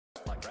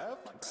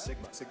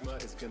Sigma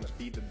is gonna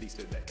feed the beast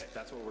today.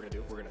 That's what we're gonna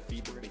do. We're gonna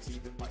feed the beast.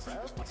 That's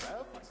what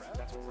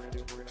we're gonna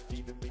do. We're gonna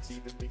feed the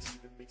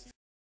beast.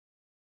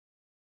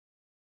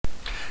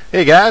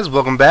 Hey guys,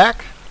 welcome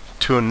back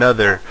to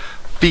another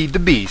Feed the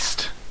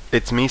Beast.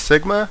 It's me,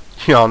 Sigma.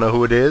 Y'all know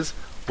who it is.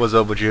 What's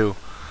up with you?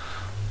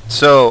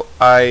 So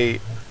I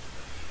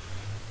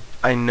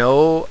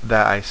know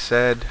that I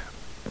said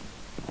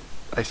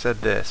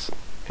this.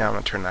 Yeah, I'm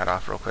gonna turn that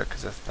off real quick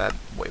because that's that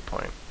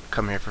waypoint.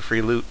 Come here for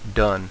free loot.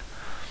 Done.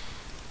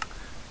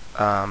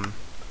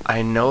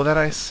 I know that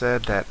I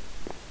said that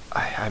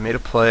I made a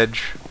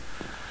pledge.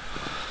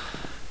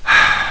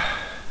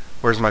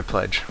 Where's my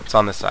pledge? It's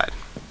on this side.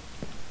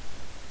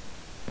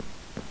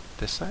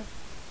 This side?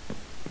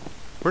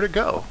 Where'd it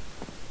go?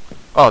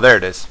 Oh, there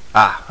it is.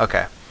 Ah,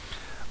 okay.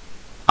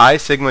 I,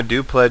 Sigma,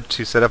 do pledge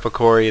to set up a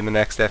quarry in the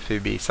next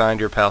FVB. Signed,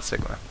 your pal,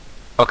 Sigma.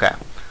 Okay.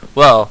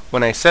 Well,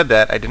 when I said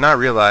that, I did not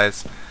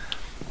realize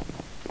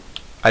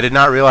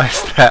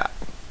that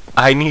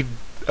I need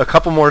a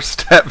couple more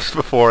steps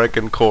before I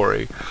can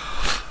quarry.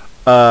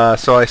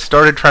 So I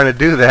started trying to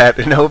do that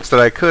in hopes that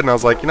I could, and I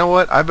was like, you know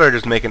what? I better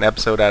just make an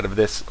episode out of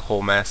this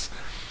whole mess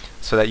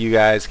so that you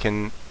guys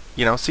can,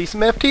 you know, see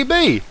some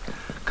FTB.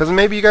 Because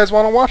maybe you guys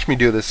want to watch me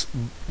do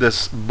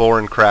this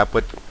boring crap,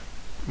 which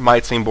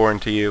might seem boring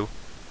to you.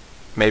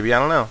 Maybe, I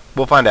don't know.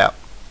 We'll find out.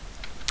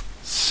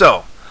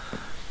 So,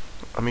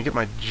 let me get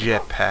my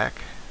jetpack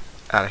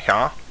out of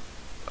here.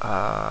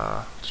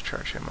 Let's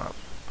charge him up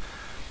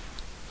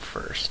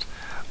first.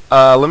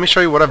 Let me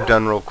show you what I've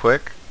done real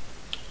quick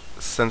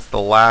since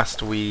the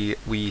last we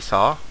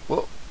saw.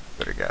 Whoa,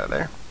 better get out of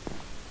there.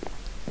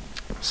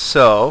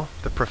 So,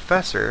 the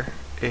professor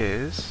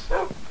is...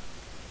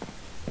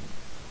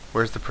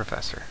 Where's the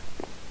professor?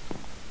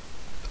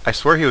 I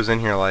swear he was in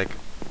here like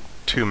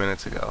 2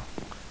 minutes ago.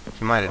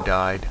 He might have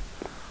died.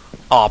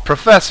 Aw,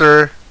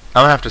 professor!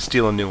 I'm gonna have to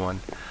steal a new one.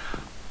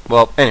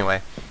 Well,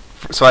 anyway.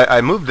 So I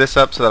moved this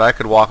up so that I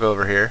could walk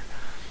over here.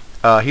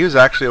 He was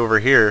actually over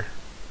here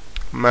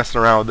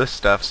messing around with this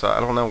stuff, so I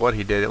don't know what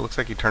he did. It looks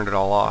like he turned it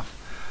all off.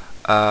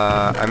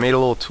 I made a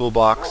little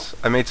toolbox.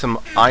 I made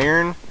some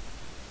iron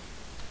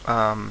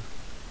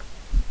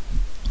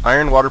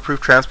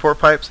waterproof transport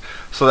pipes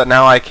so that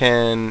now I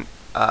can,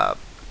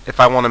 if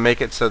I want to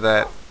make it so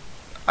that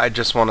I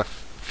just want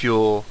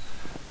to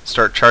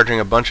start charging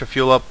a bunch of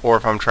fuel up, or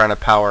if I'm trying to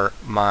power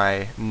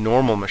my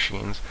normal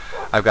machines,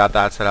 I've got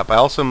that set up. I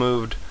also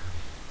moved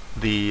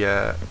the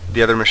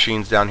other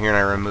machines down here, and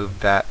I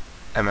removed that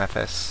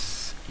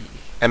MFE,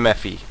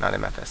 not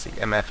MFSE,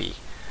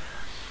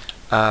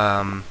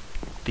 MFE.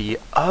 The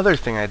other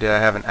thing I did, I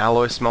have an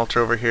alloy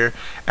smelter over here,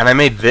 and I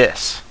made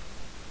this.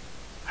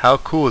 How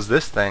cool is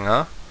this thing,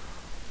 huh?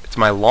 It's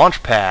my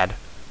launch pad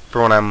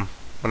for when I'm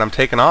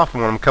taking off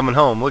and when I'm coming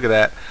home. Look at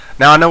that.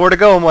 Now I know where to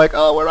go. I'm like,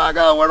 oh, where do I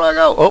go? Where do I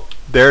go? Oh,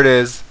 there it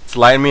is. It's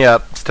lighting me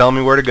up. It's telling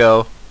me where to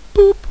go.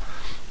 Boop.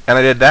 And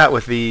I did that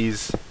with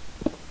these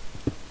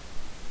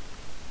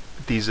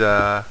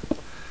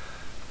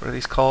what are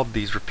these called?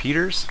 These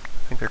repeaters.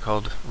 I think they're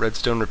called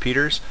redstone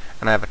repeaters.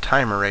 And I have a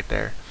timer right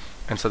there.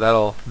 And so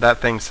that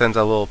thing sends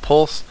a little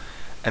pulse,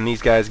 and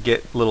these guys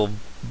get little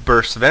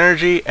bursts of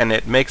energy, and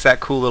it makes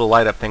that cool little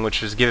light up thing, which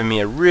has given me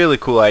a really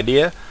cool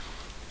idea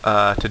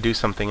to do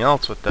something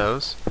else with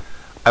those.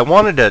 I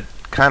wanted to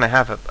kind of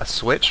have a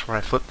switch where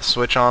I flip the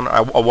switch on.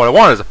 What I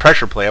wanted is a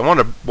pressure plate. I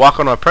wanted to walk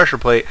on a pressure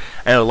plate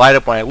and it'll light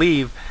up when I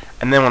leave,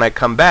 and then when I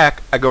come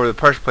back I go over to the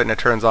pressure plate and it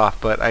turns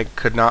off, but I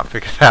could not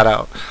figure that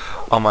out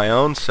on my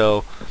own,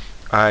 so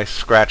I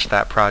scratched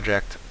that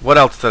project. What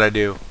else did I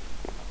do?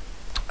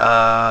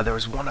 There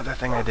was one other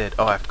thing I did.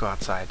 Oh, I have to go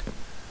outside.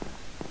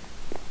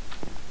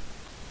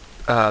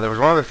 There was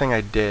one other thing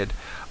I did.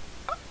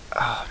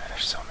 Oh man,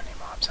 there's so many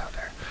mobs out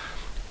there.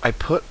 I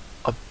put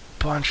a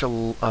bunch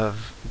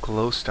of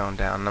glowstone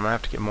down, and I'm gonna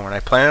have to get more. And I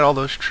planted all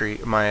those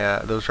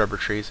those rubber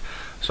trees.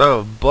 So I have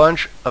a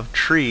bunch of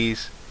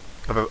trees.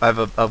 I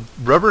have a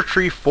rubber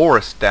tree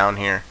forest down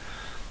here,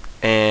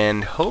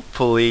 and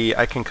hopefully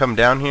I can come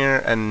down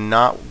here and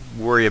not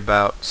worry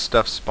about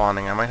stuff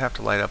spawning. I might have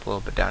to light up a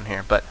little bit down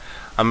here, but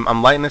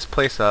I'm lighting this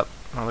place up.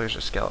 Oh, there's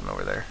a skeleton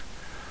over there.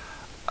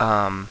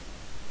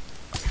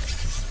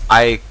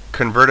 I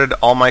converted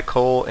all my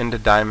coal into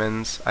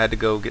diamonds. I had to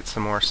go get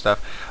some more stuff.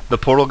 The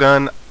portal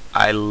gun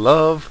I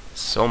love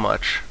so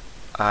much.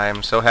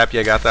 I'm so happy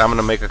I got that. I'm going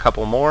to make a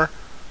couple more.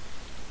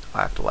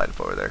 I have to light up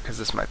over there because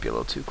this might be a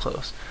little too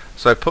close.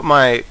 So I put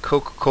my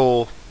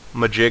Coca-Cola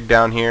majig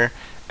down here,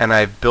 and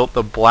I built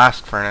the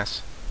blast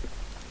furnace.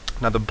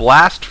 Now the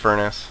blast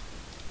furnace,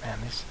 man,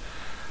 you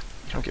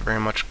don't get very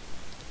much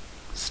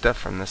stuff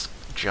from this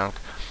junk.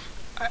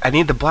 I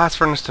need the blast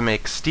furnace to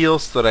make steel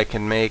so that I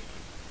can make...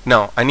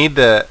 No, I need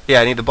the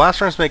blast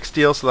furnace to make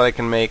steel so that I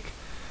can make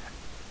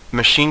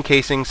machine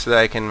casings, so that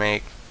I can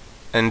make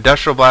an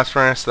industrial blast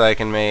furnace, so that I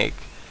can make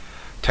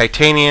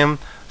titanium,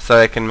 so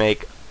that I can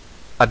make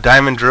a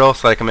diamond drill,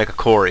 so that I can make a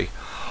quarry.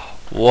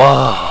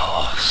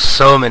 Whoa,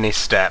 so many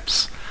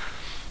steps.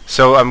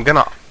 So I'm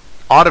gonna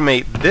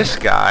automate this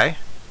guy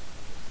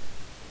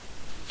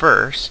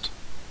first.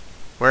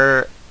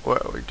 Where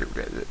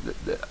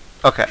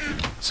Okay,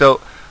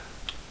 so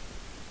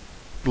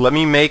let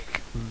me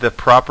make the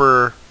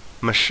proper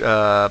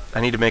I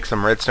need to make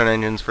some redstone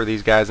engines for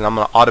these guys, and I'm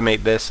going to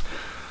automate this.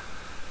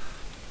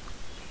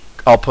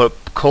 I'll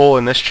put coal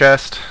in this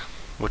chest,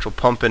 which will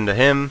pump into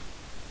him,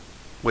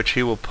 which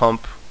he will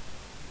pump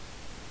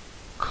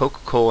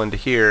coal into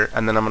here,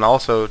 and then I'm going to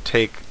also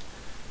take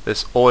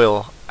this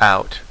oil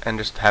out and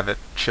just have it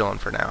chilling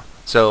for now.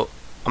 So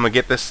I'm going to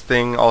get this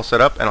thing all set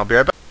up, and I'll be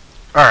right back.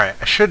 Alright,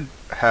 I should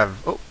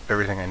have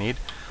everything I need.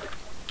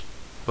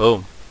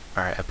 Boom.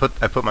 Alright, I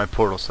put my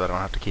portal so I don't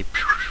have to keep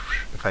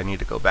if I need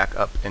to go back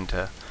up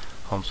into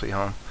Home Sweet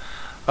Home.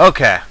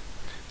 Okay,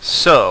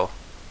 so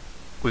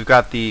we've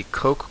got the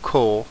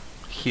coal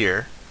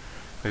here.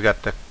 We've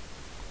got the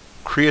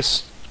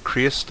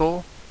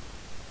crystal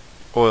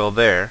oil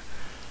there.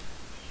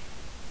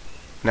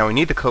 Now we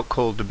need the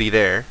coal to be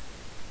there.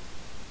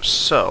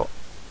 So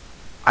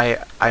I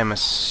am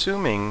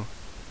assuming,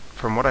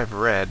 from what I've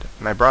read,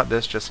 and I brought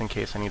this just in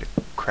case I need to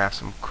craft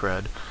some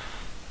crud.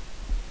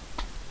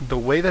 The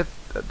way that,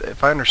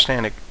 if I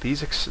understand it,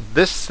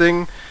 this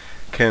thing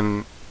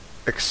can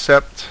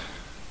accept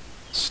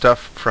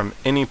stuff from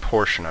any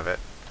portion of it,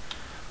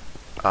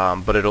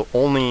 but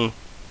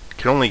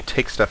can only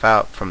take stuff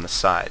out from the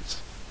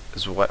sides,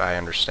 is what I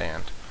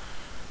understand.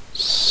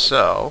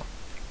 So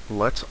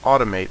let's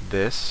automate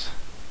this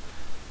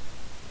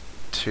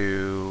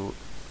to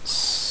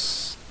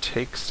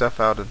take stuff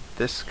out of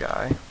this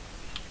guy.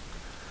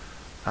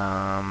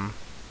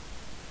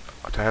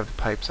 Do I have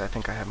the pipes? I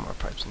think I have more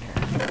pipes in here.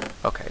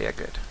 Okay, yeah,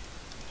 good.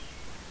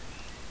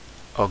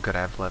 Oh, good,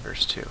 I have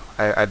levers too.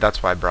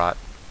 That's why I brought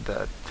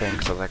the thing,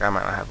 because I was like, I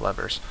might not have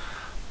levers.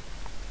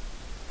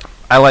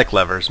 I like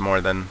levers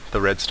more than the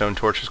redstone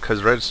torches,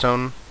 because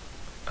redstone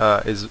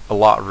is a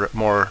lot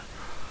more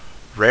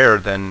rare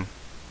than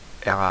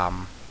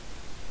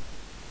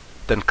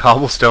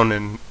cobblestone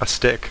and a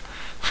stick.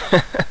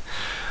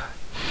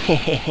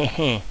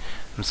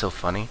 I'm so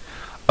funny.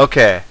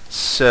 Okay,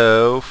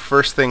 so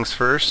first things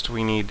first,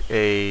 we need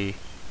a...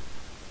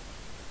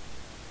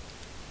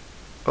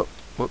 Oh,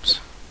 whoops.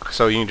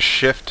 So you need to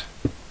shift,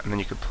 and then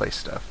you can place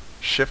stuff.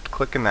 Shift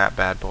click in that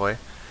bad boy.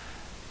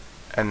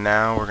 And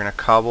now we're going to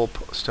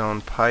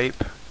cobblestone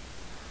pipe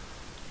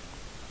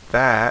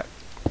that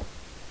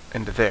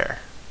into there.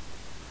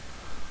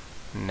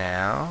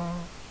 Now,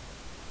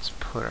 let's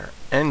put our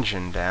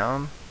engine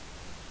down,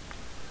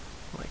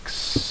 like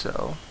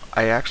so.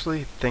 I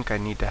actually think I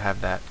need to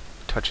have that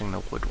touching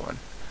the wood one,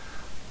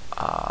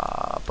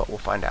 but we'll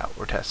find out.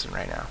 We're testing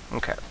right now.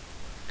 Okay,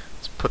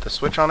 let's put the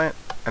switch on it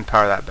and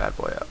power that bad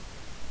boy up.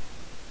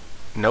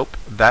 Nope,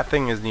 that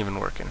thing isn't even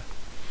working.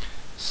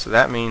 So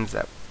that means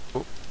that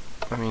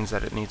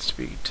it needs to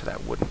be to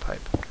that wooden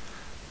pipe.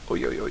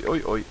 Oi, oi, oi,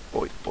 oi, oi,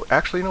 oi, oi.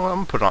 Actually, you know what? I'm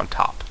gonna put it on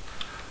top.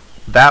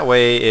 That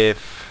way,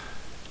 if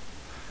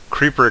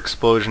creeper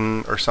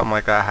explosion or something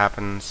like that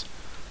happens,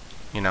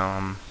 you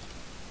know,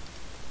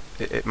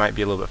 it might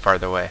be a little bit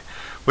farther away.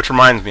 Which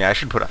reminds me, I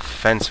should put a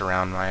fence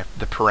around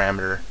the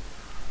perimeter.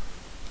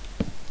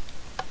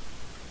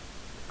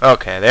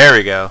 Okay, there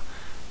we go.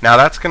 Now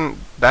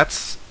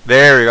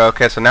there we go.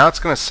 Okay, so now it's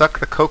gonna suck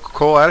the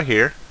Coca-Cola out of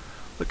here.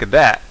 Look at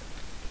that.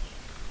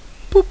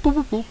 Boop, boop,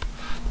 boop, boop.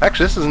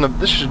 Actually,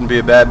 this shouldn't be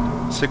a bad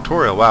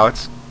sectorial. Wow,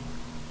 it's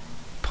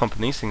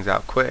pumping these things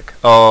out quick.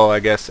 Oh, I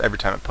guess every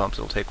time it pumps,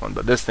 it'll take one.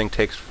 But this thing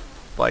takes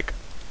like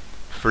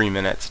 3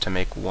 minutes to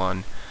make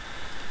one.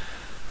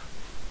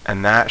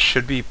 And that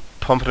should be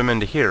pumping them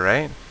into here,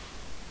 right?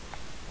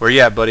 Where you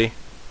at, buddy?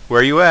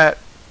 Where you at?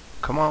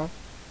 Come on.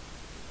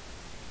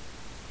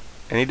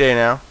 Any day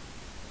now.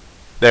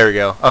 There we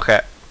go.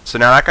 Okay. So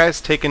now that guy's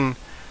taking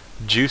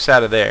juice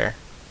out of there.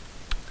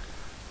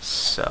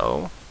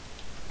 So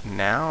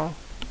now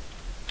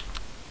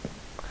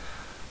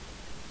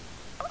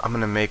I'm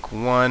gonna make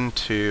one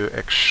to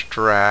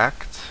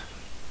extract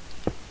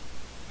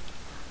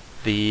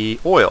the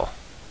oil.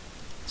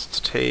 Let's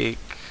take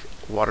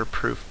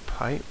waterproof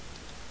pipe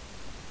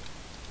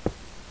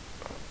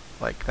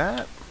like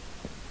that.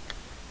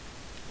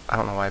 I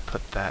don't know why I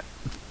put that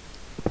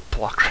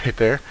block right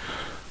there.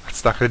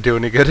 That's not gonna do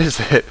any good, is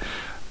it?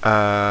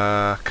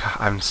 God,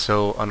 I'm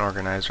so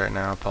unorganized right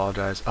now. I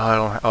apologize.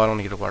 Oh, I don't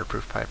need a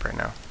waterproof pipe right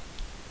now.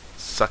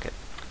 Suck it.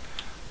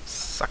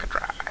 Suck it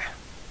dry.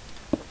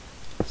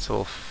 So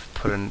we'll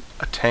put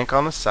a tank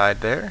on the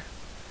side there.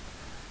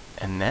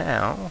 And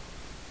now,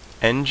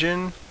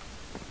 engine.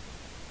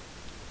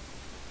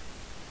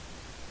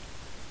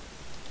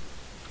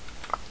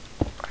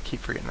 I keep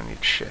forgetting I need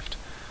to shift.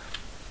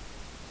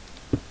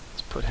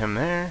 Let's put him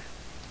there.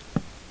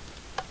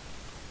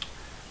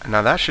 And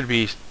now that should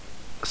be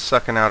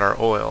sucking out our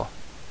oil.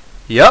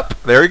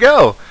 Yup, there we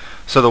go.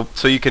 So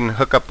you can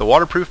hook up the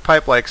waterproof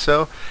pipe like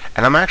so.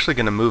 And I'm actually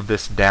going to move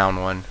this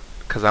down one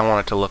because I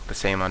want it to look the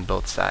same on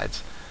both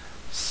sides.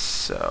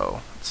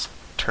 So let's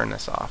turn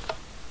this off.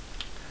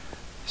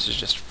 This is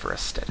just for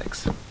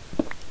aesthetics.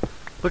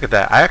 Look at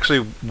that. I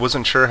actually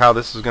wasn't sure how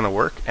this was going to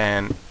work,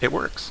 and it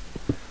works,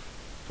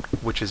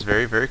 which is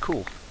very, very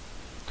cool.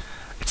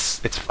 It's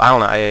I don't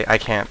know, I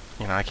can't,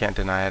 you know, I can't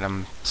deny it.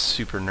 I'm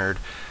super nerd,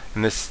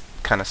 and this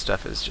kind of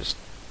stuff is just,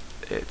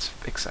 it's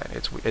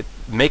exciting.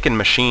 Making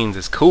machines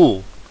is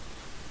cool.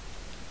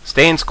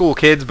 Stay in school,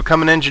 kids.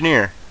 Become an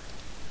engineer.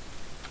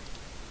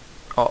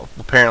 Oh,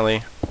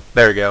 apparently,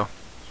 there we go.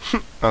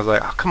 I was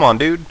like, oh, come on,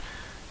 dude,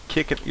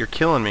 kick it. You're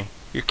killing me.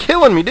 You're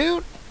killing me,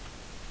 dude.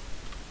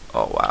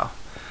 Oh wow,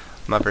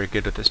 I'm not very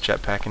good with this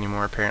jetpack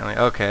anymore. Apparently.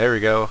 Okay, there we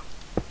go.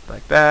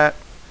 Like that.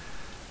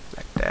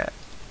 Like that.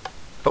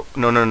 Oh,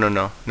 no, no, no,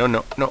 no. No,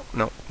 no, no,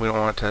 no. We don't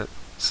want it to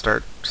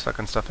start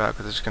sucking stuff out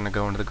because it's just going to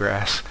go into the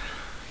grass.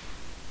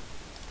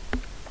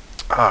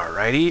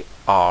 Alrighty,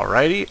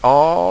 alrighty,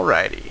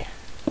 alrighty.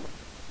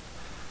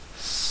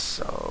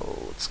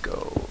 So, let's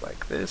go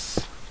like this.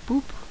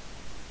 Boop.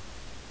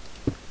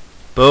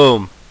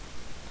 Boom.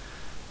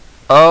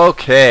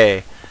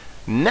 Okay.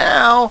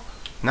 Now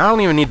I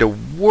don't even need to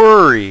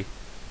worry.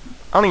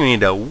 I don't even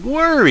need to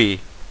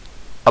worry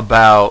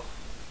about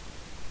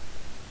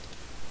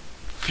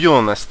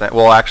fueling this thing.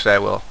 Well, actually I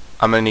will.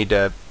 I'm going to need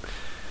to...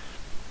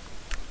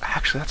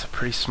 Actually, that's a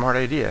pretty smart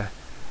idea.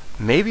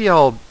 Maybe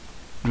I'll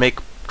make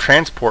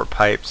transport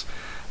pipes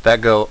that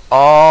go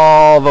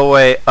all the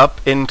way up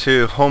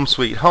into Home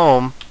Sweet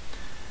Home,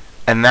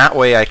 and that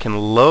way I can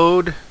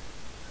load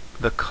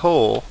the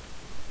coal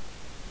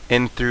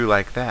in through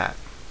like that.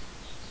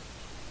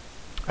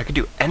 I could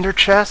do ender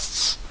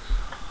chests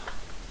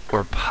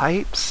or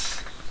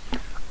pipes.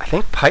 I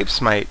think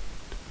pipes might...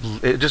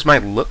 It just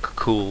might look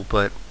cool,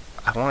 but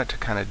I want it to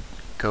kind of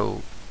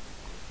go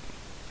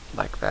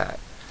like that.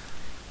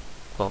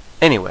 Well,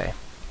 anyway,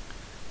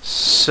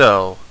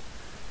 so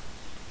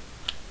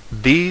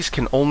these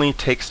can only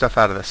take stuff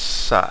out of the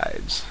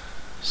sides.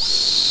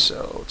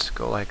 So let's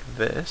go like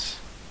this.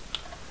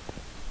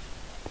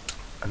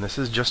 And this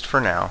is just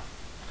for now.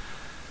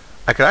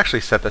 I could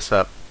actually set this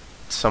up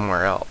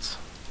somewhere else.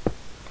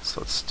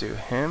 So let's do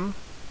him.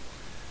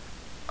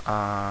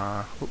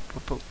 Let's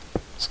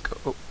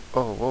go.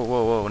 Oh, whoa,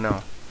 whoa, whoa,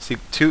 no. See,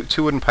 two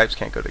wooden pipes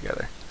can't go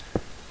together.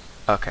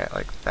 Okay,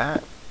 like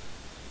that.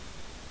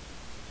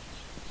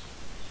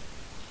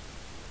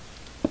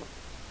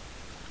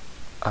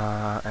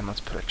 And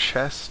let's put a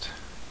chest.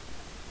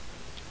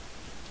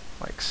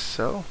 Like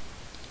so.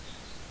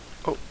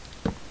 Oh.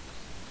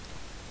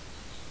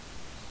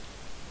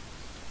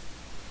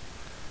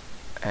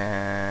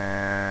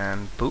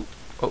 And boop.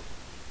 Oh.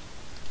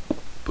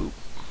 Boop.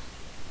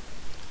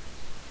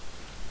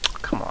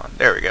 Come on,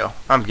 there we go.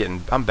 I'm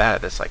bad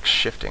at this like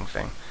shifting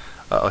thing.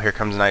 Uh-oh, here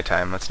comes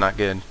nighttime. That's not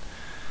good.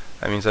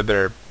 That means I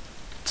better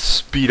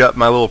speed up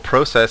my little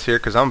process here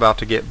because I'm about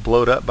to get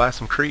blowed up by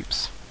some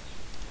creeps.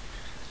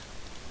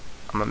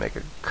 I'm gonna make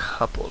a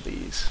couple of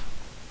these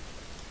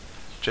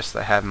just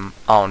to have them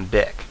on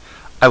deck.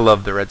 I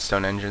love the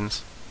redstone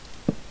engines.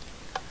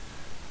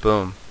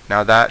 Boom.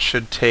 Now that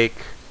should take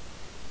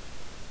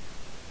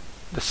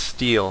the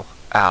steel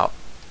out.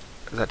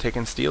 Is that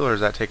taking steel or is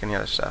that taking the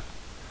other stuff?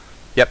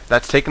 Yep,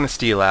 that's taking the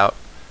steel out.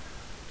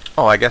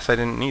 Oh, I guess I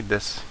didn't need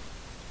this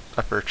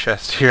upper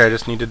chest here. I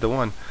just needed the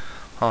one.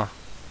 Huh.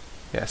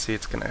 Yeah, see,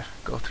 it's gonna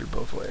go through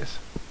both ways.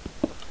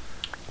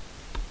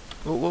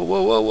 Whoa, whoa,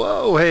 whoa, whoa,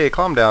 whoa! Hey,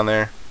 calm down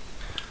there.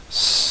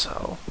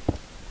 So,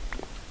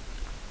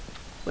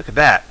 look at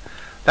that.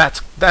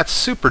 That's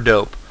super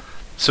dope.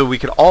 So we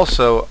could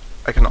also,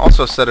 I can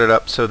also set it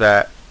up so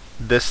that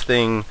this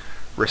thing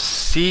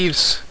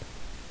receives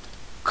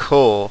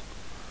coal.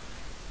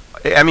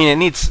 I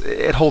mean,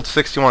 it holds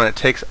 61. It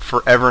takes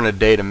forever and a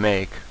day to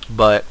make,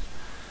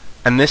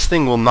 and this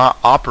thing will not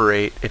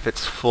operate if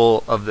it's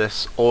full of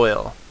this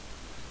oil.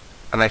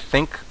 And I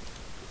think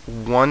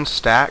one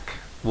stack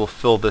will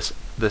fill this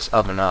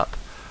oven up.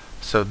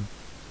 So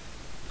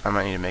I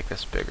might need to make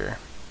this bigger.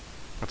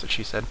 That's what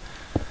she said.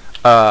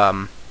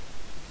 And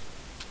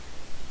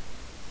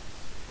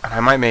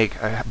I might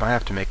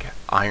have to make an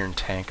iron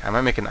tank. I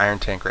might make an iron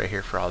tank right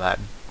here for all that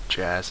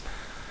jazz.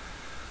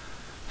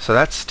 So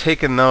that's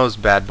taking those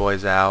bad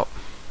boys out.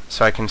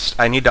 So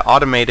I need to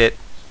automate it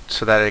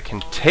so that it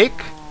can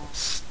take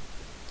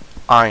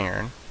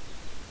iron.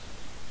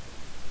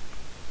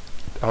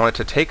 I want it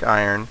to take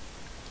iron,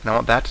 and I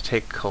want that to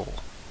take coal.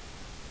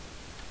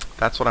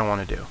 That's what I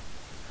want to do.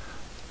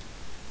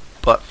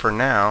 But for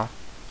now,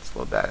 let's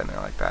load that in there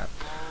like that.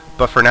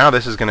 But for now,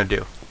 this is going to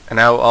do. And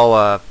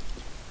I'll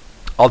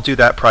do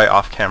that probably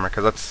off camera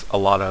because that's a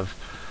lot of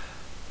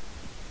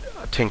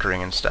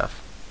tinkering and stuff.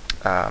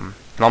 And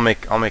I'll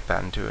make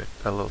that into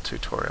a little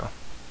tutorial.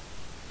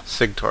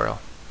 Sigtorial.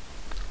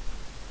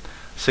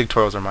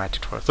 Sigtorials are my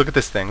tutorials. Look at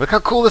this thing. Look how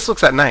cool this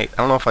looks at night. I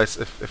don't know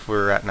if we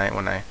were at night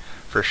when I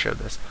first showed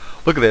this.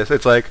 Look at this.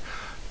 It's like,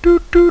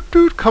 doot doot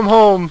doot, come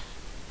home.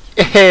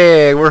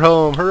 Yay, we're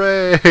home.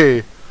 Hooray.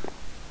 Did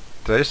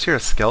I just hear a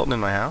skeleton in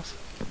my house?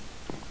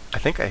 I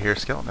think I hear a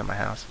skeleton in my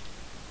house.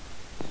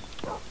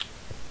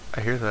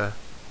 I heard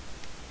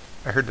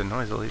the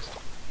noise at least.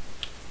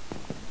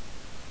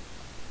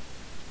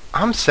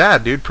 I'm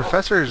sad, dude.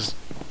 Professor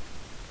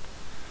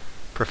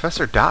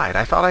died.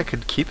 I thought I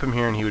could keep him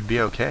here and he would be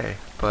okay,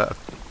 but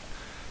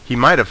he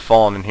might have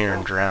fallen in here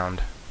and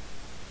drowned.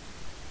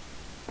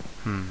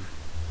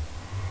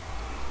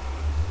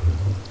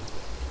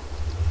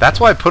 That's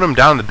why I put him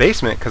down in the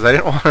basement, because I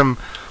didn't want him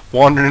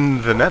wandering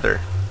into the nether.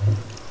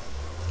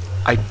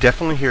 I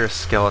definitely hear a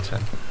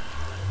skeleton.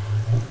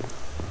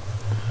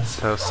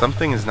 So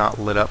something is not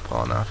lit up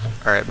well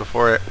enough. Alright,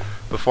 before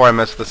I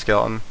mess with the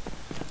skeleton,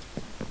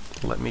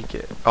 let me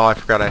get... Oh, I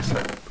forgot I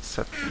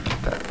set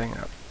that thing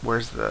up.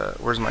 Where's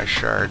my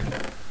shard?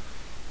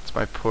 It's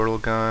my portal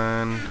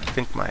gun.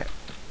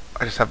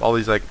 I just have all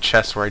these like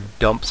chests where I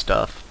dump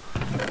stuff.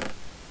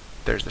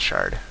 There's the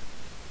shard.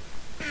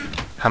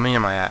 How many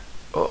am I at?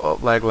 Oh,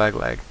 lag.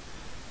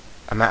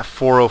 I'm at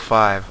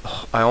 405.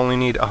 Oh, I only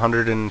need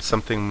 100 and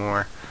something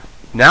more.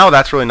 Now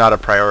that's really not a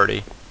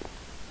priority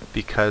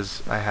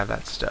because I have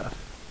that stuff.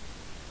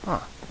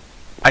 Huh.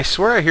 I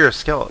swear I hear a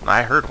skeleton.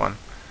 I heard one.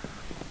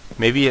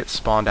 Maybe it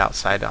spawned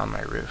outside on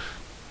my roof.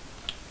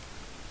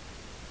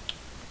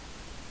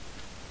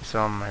 Is it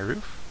on my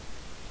roof?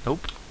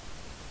 Nope.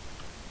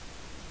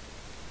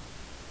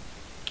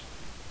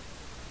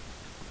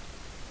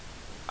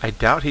 I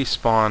doubt he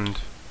spawned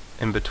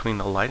in between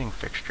the lighting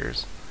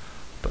fixtures,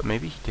 but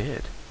maybe he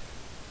did.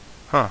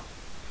 Huh.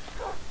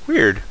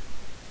 Weird.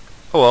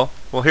 Oh well.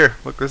 Well, here.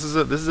 Look, this is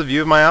a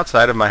view of my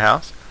outside of my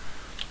house.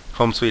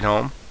 Home sweet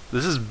home.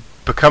 This is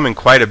becoming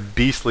quite a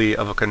beastly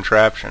of a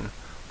contraption.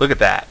 Look at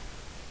that.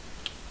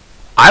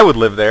 I would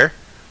live there.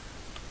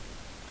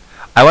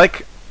 I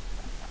like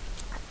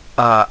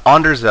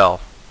Anderzel.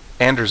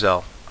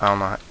 I don't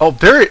know. Oh,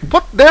 there it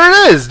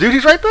is, dude.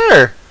 He's right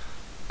there.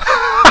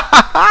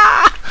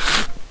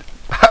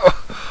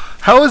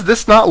 How is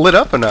this not lit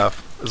up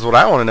enough? Is what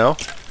I want to know.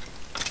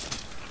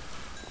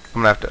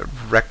 I'm gonna have to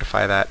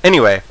rectify that.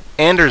 Anyway,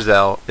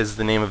 Anderzel is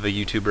the name of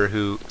the YouTuber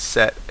who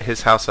set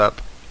his house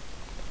up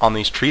on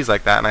these trees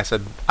like that, and I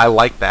said I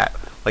like that.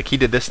 Like he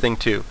did this thing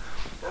too.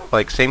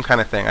 Like same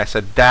kind of thing. I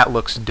said that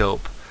looks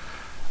dope.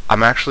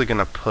 I'm actually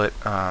gonna put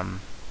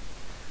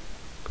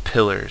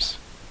pillars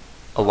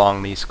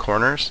along these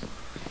corners.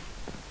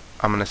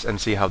 I'm gonna and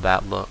see how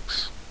that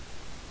looks,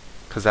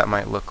 because that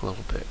might look a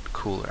little bit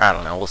cooler. I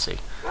don't know. We'll see.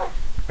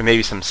 Or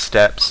maybe some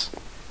steps,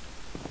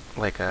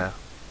 like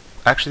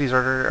actually these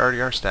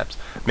already are steps.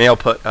 Maybe I'll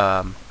put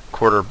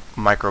quarter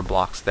micro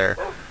blocks there,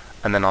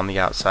 and then on the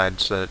outside,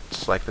 so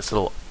it's like this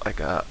little like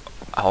a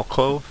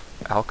alcove.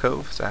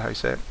 Is that how you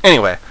say it?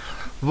 Anyway,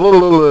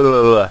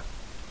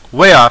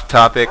 way off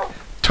topic.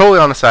 Totally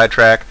on a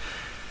sidetrack.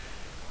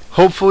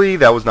 Hopefully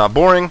that was not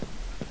boring.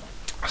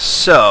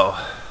 So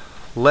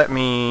let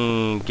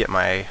me get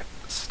my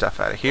stuff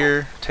out of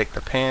here, take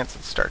the pants,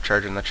 and start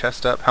charging the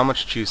chest up. How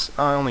much juice?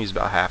 Oh, I only use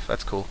about half.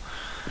 That's cool.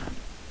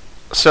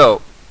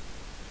 So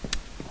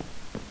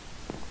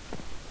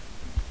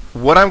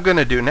what I'm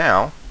gonna do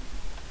now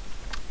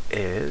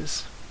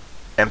is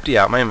empty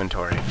out my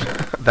inventory.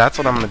 That's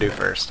what I'm gonna do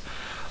first.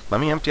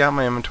 Let me empty out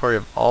my inventory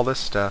of all this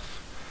stuff.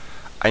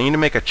 I need to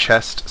make a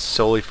chest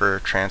solely for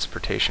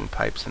transportation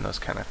pipes and those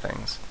kind of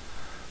things.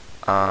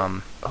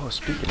 Oh,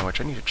 speaking of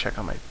which, I need to check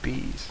on my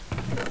bees.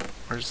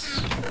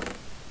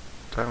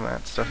 Do I have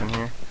that stuff in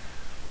here?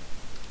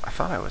 I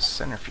thought I was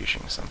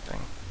centrifuging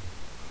something.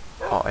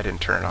 Oh, I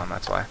didn't turn it on,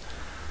 that's why.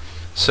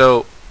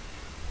 So,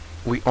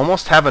 we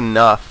almost have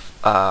enough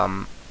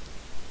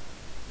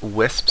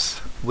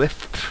wisps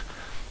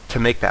to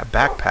make that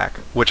backpack,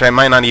 which I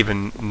might not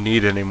even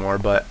need anymore,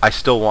 but I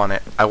still want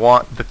it. I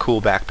want the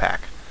cool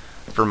backpack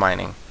for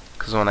mining,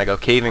 because when I go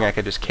caving, I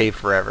could just cave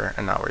forever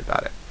and not worry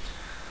about it.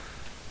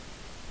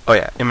 Oh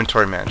yeah,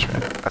 inventory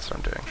management. That's what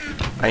I'm doing.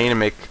 I need to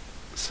make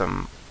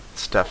some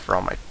stuff for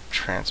all my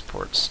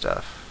transport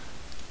stuff.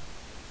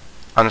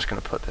 I'm just gonna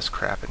put this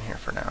crap in here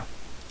for now.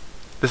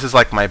 This is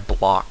like my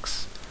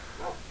blocks.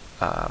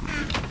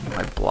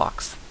 My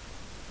blocks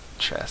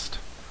chest.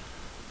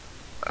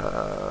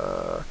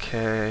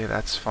 Okay,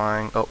 that's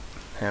fine. Oh,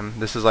 him.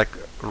 This is like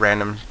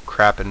random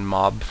crap and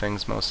mob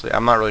things mostly.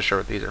 I'm not really sure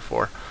what these are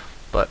for,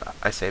 but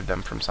I saved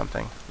them from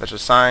something. There's a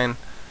sign.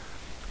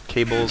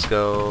 Cables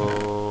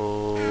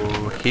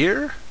go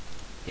here.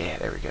 Yeah,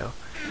 there we go.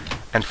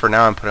 And for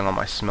now, I'm putting on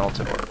my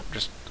smelter, or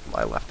just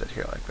I left it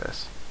here like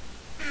this.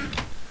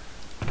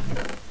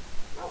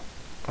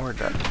 Where'd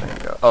that thing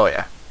go? Oh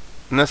yeah.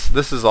 And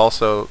this is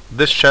also,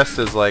 this chest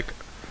is like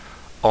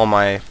all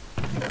my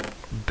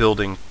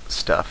building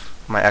stuff,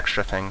 my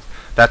extra things.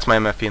 That's my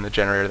MFE and the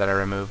generator that I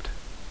removed.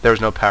 There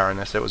was no power in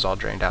this; it was all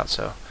drained out,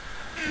 so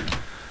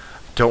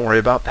don't worry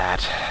about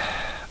that.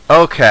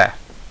 Okay.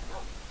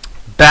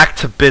 Back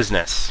to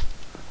business.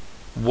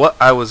 What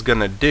I was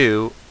gonna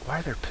do... Why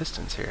are there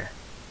pistons here?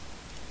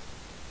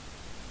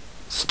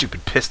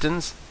 Stupid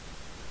pistons.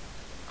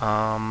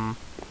 I'm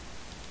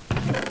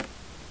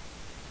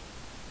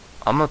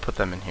gonna put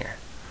them in here.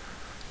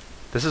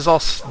 This is all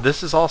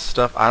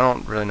stuff I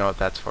don't really know what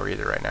that's for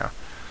either right now.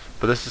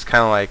 But this is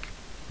kind of like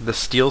the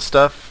steel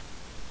stuff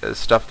is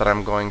stuff that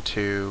I'm going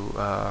to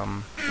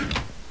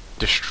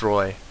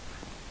destroy,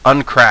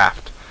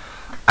 uncraft.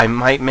 I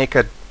might make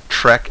a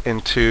trek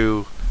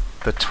into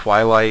the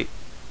Twilight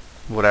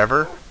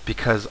whatever,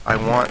 because I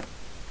want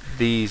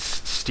these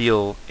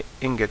steel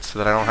ingots so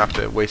that I don't have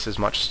to waste as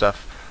much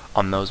stuff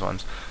on those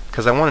ones.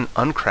 because I want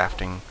an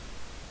uncrafting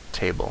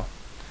table.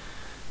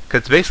 Because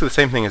it's basically the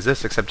same thing as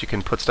this, except you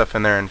can put stuff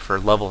in there, and for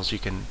levels you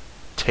can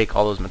take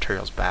all those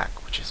materials back,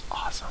 which is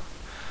awesome.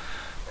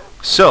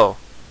 So,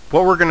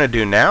 what we're going to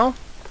do now,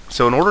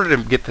 so in order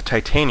to get the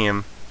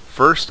titanium,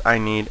 first I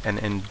need an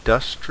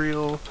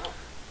industrial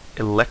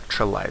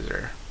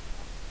electrolyzer.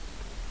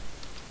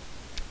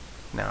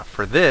 Now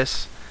for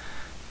this,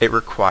 it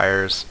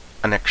requires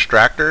an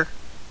extractor,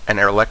 an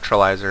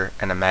electrolyzer,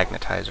 and a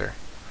magnetizer.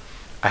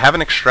 I have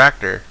an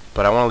extractor,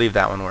 but I want to leave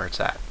that one where it's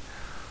at.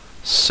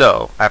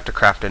 So, I have to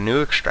craft a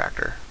new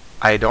extractor.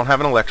 I don't have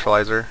an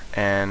electrolyzer,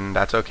 and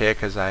that's okay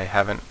because I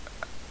haven't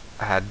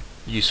had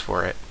use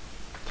for it.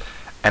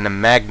 And a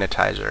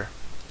magnetizer,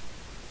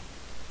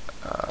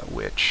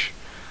 which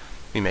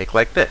we make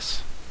like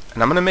this.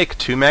 And I'm going to make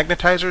 2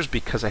 magnetizers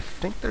because I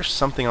think there's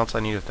something else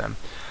I need with them.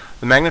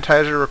 The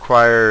magnetizer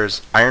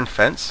requires iron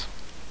fence,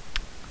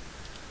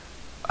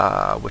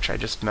 which I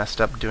just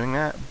messed up doing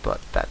that, but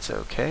that's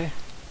okay.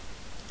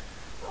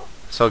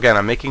 So again,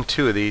 I'm making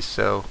 2 of these,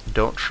 so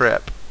don't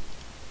trip.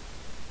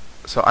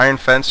 So iron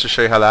fence, to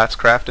show you how that's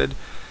crafted,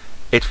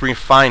 it's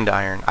refined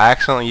iron. I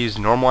accidentally used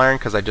normal iron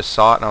because I just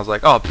saw it and I was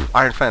like, oh,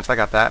 iron fence, I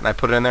got that. And I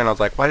put it in there and I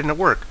was like, why didn't it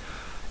work?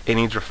 It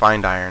needs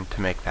refined iron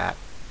to make that.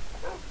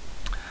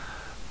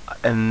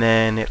 And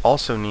then it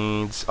also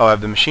needs, oh, I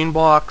have the machine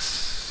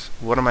blocks.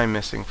 What am I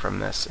missing from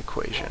this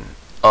equation?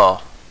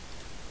 Oh,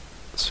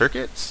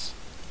 circuits?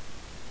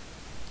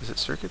 Is it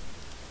circuit?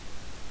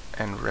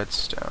 And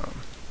redstone.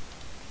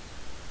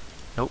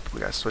 Nope, we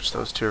gotta switch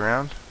those 2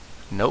 around.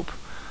 Nope.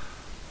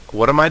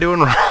 What am I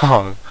doing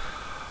wrong?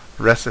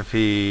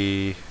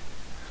 Recipe,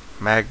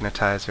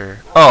 magnetizer.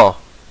 Oh!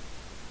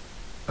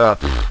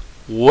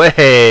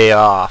 Way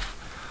off.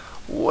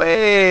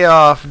 Way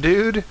off,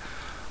 dude.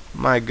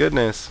 My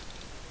goodness.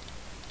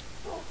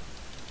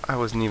 I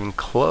wasn't even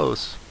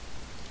close.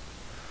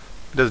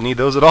 It doesn't need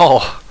those at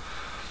all.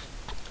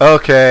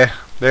 Okay,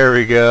 there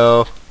we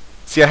go.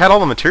 See, I had all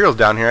the materials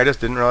down here. I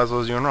just didn't realize what I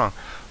was doing wrong.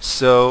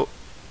 So,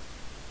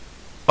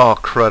 oh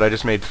crud, I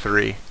just made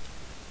 3.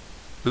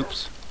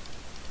 Oops.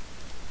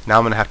 Now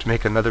I'm going to have to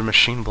make another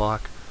machine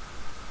block.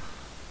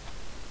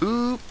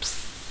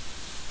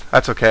 Oops.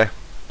 That's okay.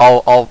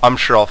 I'm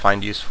sure I'll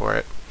find use for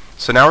it.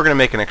 So now we're going to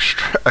make an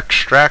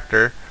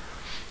extractor.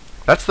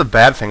 That's the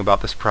bad thing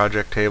about this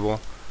project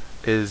table,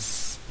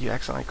 is you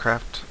accidentally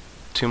craft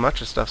too much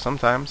of stuff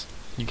sometimes.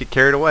 You get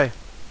carried away.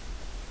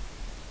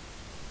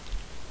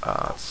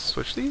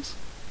 Switch these?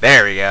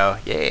 There we go.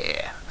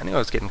 Yeah. I knew I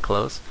was getting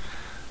close.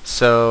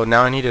 So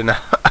now I need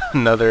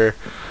another...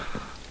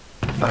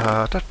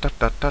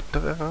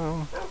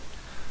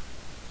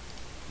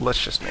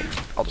 let's just make...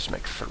 I'll just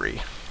make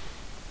 3.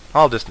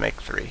 I'll just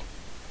make 3.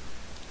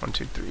 1,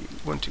 2, 3.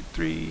 1, 2,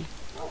 3.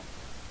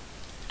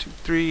 2,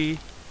 3.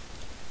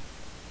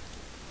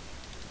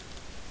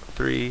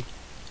 3.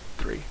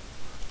 3.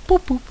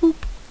 Boop, boop, boop.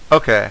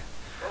 Okay.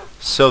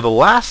 So the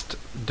last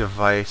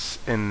device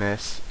in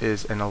this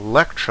is an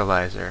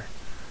electrolyzer,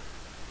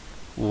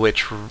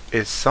 which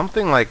is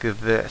something like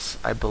this,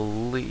 I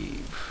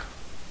believe.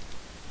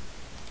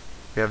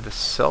 We have the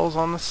cells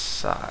on the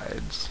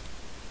sides.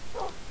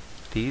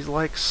 These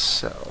like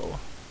so.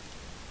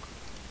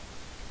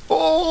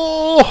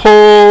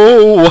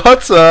 Oh,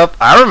 what's up?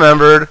 I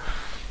remembered.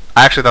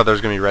 I actually thought there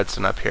was going to be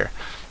redstone up here,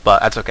 but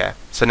that's okay.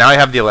 So now I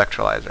have the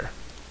electrolyzer.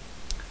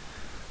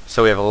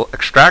 So we have an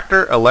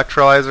extractor,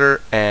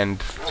 electrolyzer, and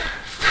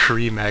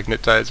 3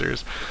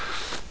 magnetizers,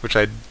 which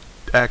I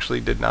actually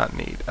did not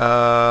need.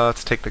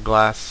 Let's take the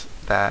glass,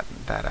 that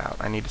out.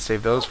 I need to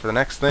save those for the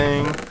next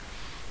thing.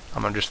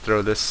 I'm going to just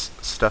throw this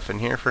stuff in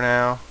here for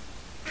now.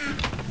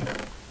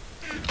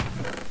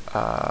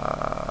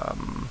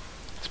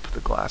 Let's put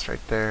the glass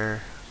right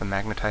there. The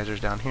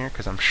magnetizers down here,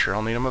 because I'm sure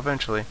I'll need them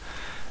eventually.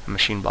 The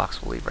machine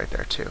blocks will leave right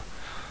there too.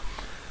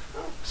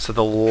 So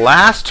the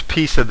last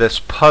piece of this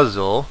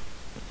puzzle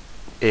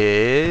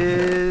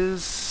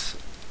is...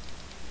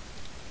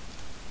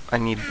 I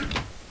need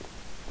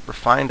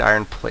refined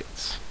iron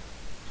plates.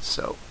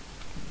 So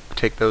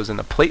take those in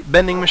the plate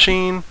bending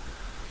machine,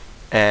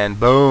 and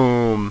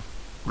boom,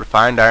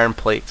 refined iron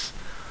plates.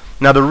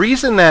 Now the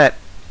reason that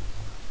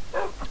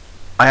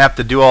I have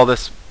to do all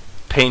this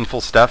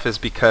painful stuff is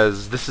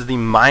because this is the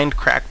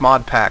Mindcrack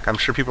mod pack. I'm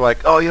sure people are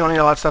like, oh, you don't need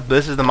all that stuff.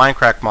 This is the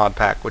Mindcrack mod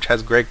pack, which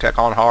has Greg Tech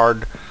on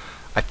hard,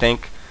 I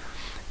think.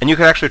 And you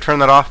can actually turn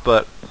that off,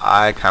 but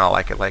I kind of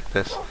like it like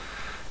this.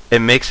 It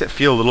makes it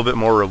feel a little bit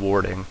more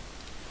rewarding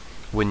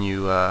when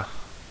you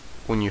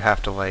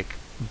have to like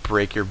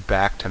break your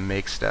back to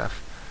make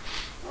stuff.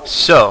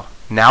 So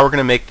now we're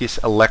gonna make this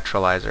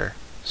electrolyzer.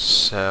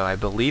 So I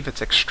believe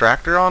it's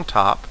extractor on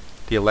top,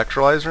 the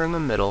electrolyzer in the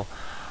middle,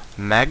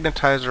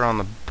 magnetizer on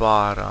the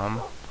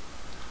bottom,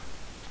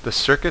 the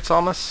circuits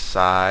on the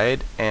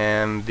side,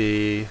 and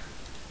the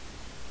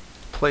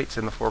plates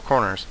in the 4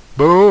 corners.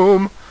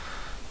 Boom!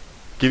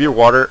 Give your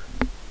water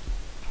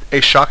a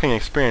shocking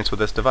experience with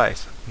this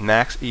device.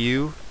 Max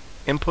EU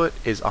input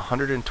is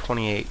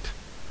 128.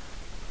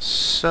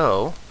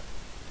 So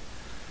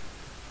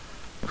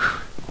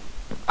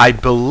I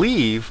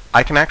believe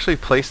I can actually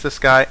place this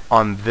guy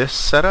on this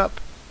setup,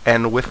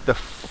 and with the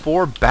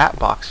 4 bat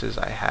boxes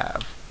I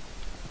have,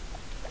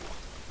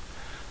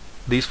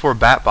 these 4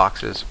 bat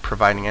boxes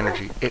providing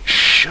energy, it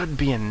should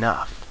be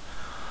enough,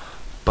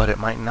 but it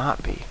might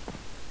not be.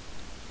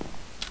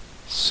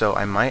 So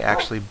I might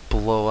actually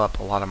blow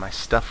up a lot of my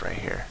stuff right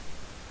here.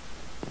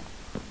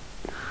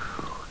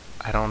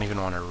 I don't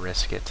even want to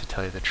risk it, to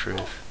tell you the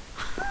truth.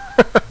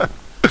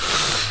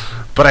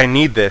 But I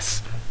need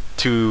this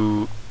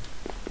to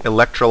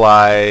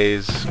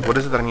electrolyze. What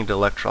is it that I need to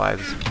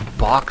electrolyze?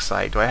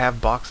 Bauxite. Do I have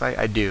bauxite?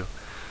 I do.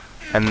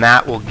 And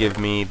that will give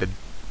me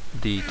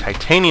the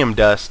titanium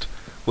dust,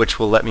 which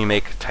will let me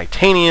make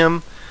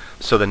titanium.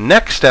 So the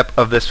next step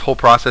of this whole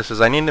process is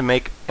I need to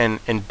make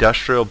an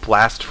industrial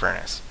blast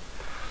furnace.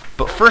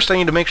 But first I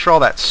need to make sure all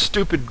that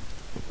stupid,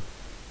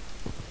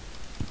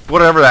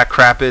 whatever that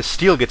crap is,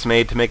 steel gets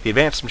made to make the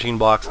advanced machine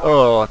blocks.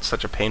 Oh, it's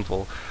such a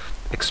painful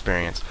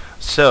experience.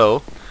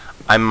 So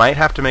I might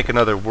have to make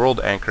another world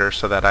anchor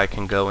so that I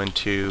can go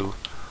into,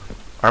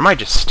 or I might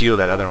just steal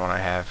that other one I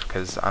have,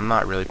 because I'm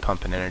not really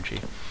pumping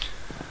energy.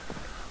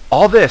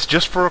 All this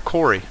just for a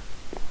quarry.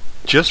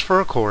 Just for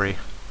a quarry.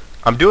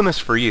 I'm doing this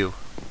for you.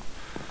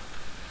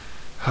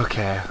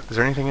 Okay, is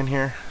there anything in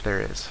here?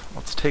 There is.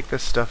 Let's take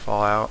this stuff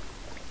all out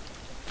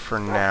for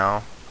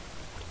now.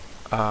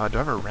 Do I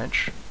have a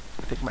wrench?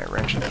 I think my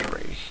wrench is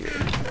right here.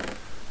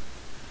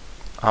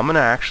 I'm gonna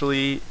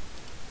actually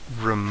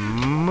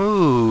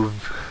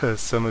remove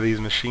some of these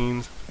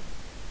machines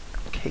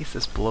in case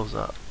this blows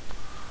up.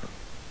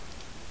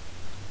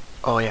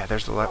 Oh yeah,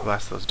 there's the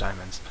last of those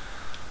diamonds.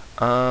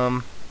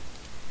 Boop.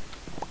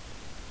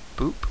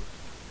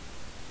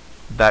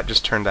 That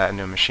just turned that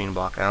into a machine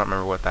block. I don't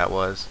remember what that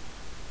was.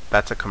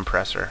 That's a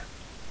compressor.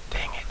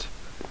 Dang it.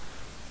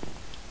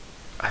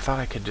 I thought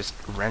I could just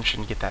wrench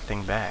and get that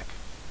thing back.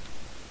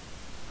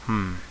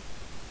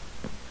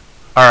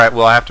 Alright,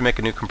 well I have to make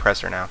a new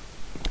compressor now.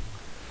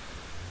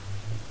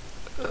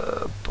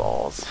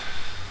 Balls.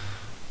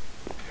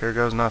 Here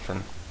goes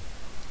nothing.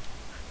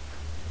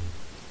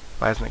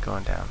 Why isn't it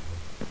going down?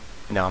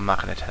 No, I'm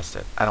not going to test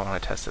it. I don't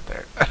want to test it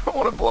there. I don't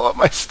want to blow up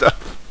my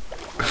stuff.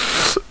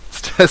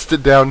 Let's test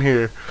it down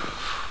here.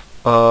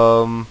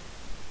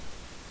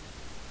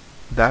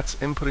 That's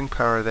inputting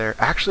power there.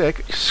 Actually,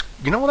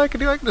 you know what I could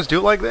do? I could just do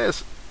it like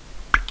this.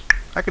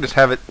 I could just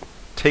have it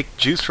take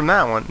juice from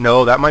that one.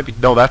 No, that might be...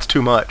 No, that's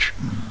too much.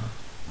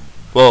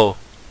 Whoa.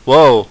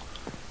 Whoa.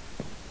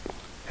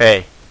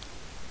 Hey.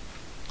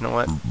 You know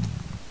what?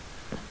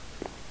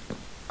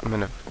 I'm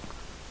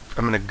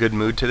in a good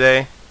mood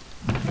today,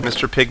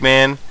 Mr.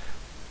 Pigman.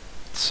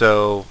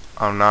 So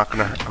I'm not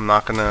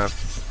gonna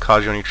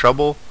cause you any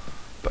trouble.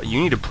 But you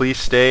need to please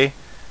stay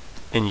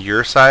in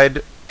your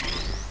side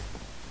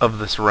of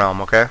this realm,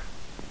 okay?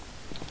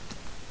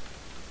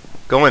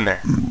 Go in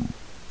there.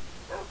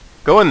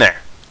 Go in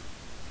there.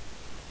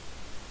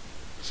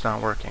 It's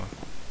not working.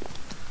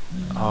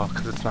 Oh,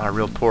 because it's not a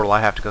real portal.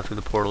 I have to go through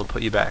the portal to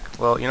put you back.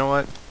 Well, you know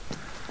what?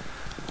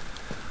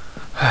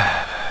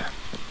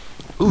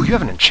 Ooh, you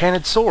have an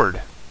enchanted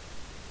sword.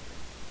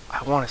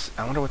 I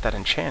wonder what that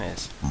enchant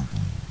is.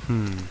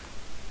 Can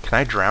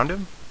I drown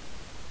him?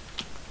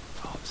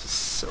 Oh, this is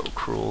so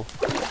cruel.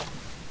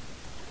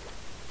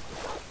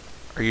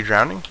 Are you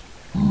drowning?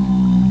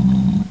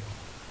 I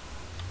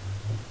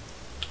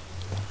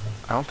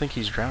don't think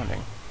he's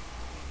drowning.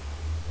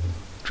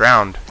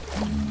 Drowned.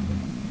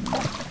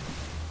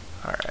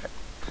 Alright.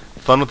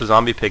 Fun with the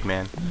zombie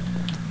pigman.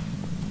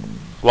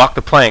 Walk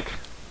the plank.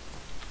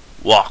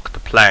 Walk the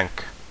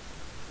plank.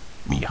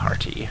 Me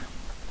hearty.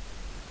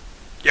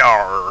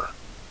 Yarr.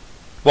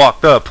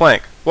 Walk the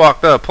plank.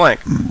 Walk the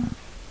plank.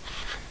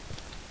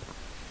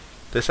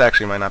 This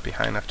actually might not be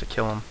high enough to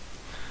kill him.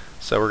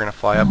 So we're going to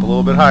fly up a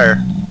little bit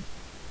higher.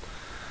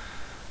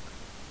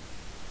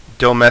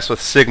 Don't mess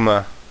with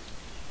Sigma.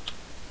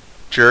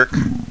 Jerk.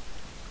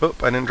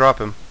 Oop, I didn't drop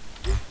him.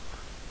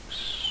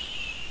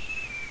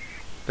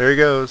 There he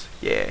goes.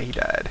 Yeah, he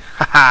died.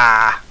 Ha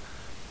ha!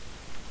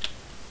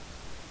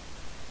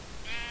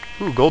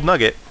 Ooh, gold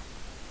nugget.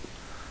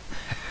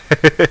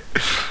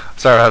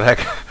 Sorry about that.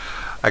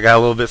 I got a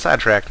little bit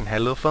sidetracked and had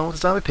a little fun with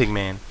the zombie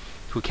pigman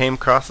who came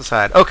across the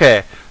side.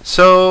 Okay,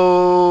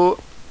 so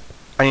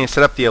I need to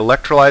set up the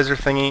electrolyzer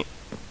thingy.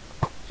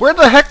 Where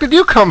the heck did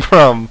you come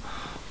from?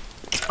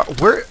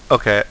 Where?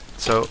 Okay,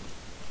 so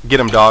get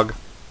him, dog.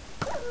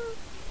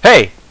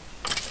 Hey!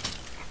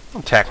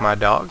 Don't attack my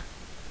dog.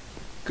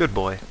 Good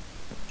boy.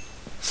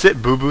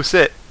 Sit, boo-boo,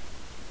 sit.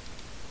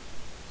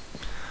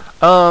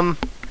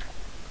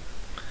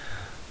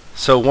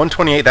 So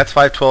 128, that's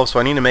 512, so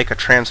I need to make a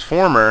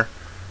transformer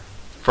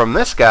from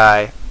this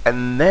guy,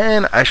 and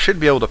then I should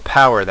be able to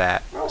power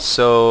that.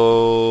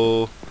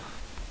 So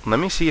let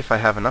me see if I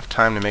have enough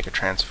time to make a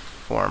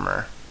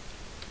transformer.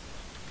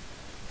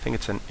 I think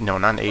it's no,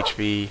 not an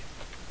HV.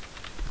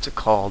 What's it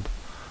called?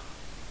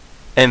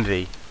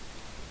 MV.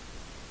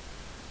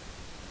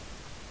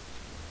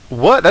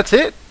 What? That's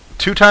it?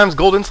 2 times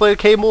gold insulated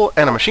cable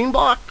and a machine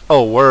block?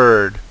 Oh,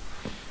 word.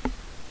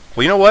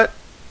 Well, you know what?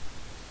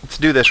 let's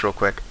do this real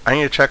quick. I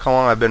need to check how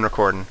long I've been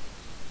recording.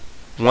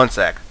 1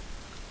 sec.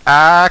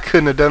 I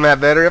couldn't have done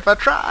that better if I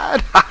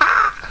tried.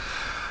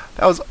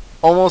 That was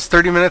almost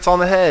 30 minutes on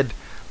the head.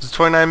 It was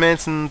 29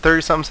 minutes and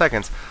 30 something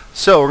seconds.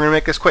 So we're going to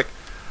make this quick.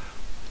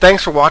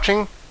 Thanks for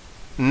watching.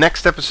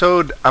 Next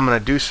episode, I'm going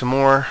to do some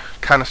more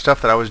kind of stuff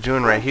that I was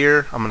doing right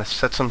here. I'm going to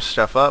set some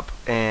stuff up,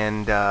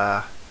 and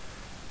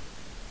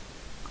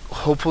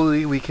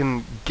hopefully we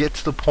can get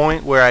to the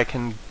point where I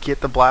can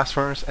get the blast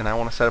furnace, and I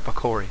want to set up a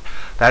quarry.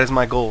 That is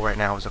my goal right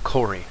now, is a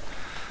quarry.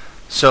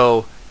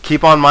 So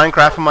keep on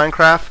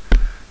Minecraft,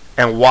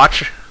 and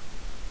watch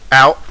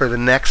out for the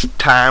next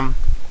time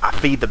I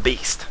feed the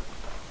beast.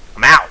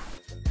 I'm out.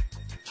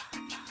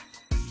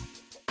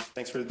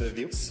 Thanks for the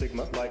view.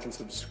 Sigma, like and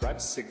subscribe.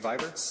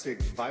 Sigviver,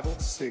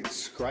 Sigvival, Sig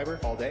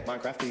Scriber, all day.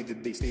 Minecraft, feed the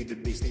beast, feed the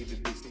beast, feed the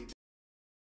beast.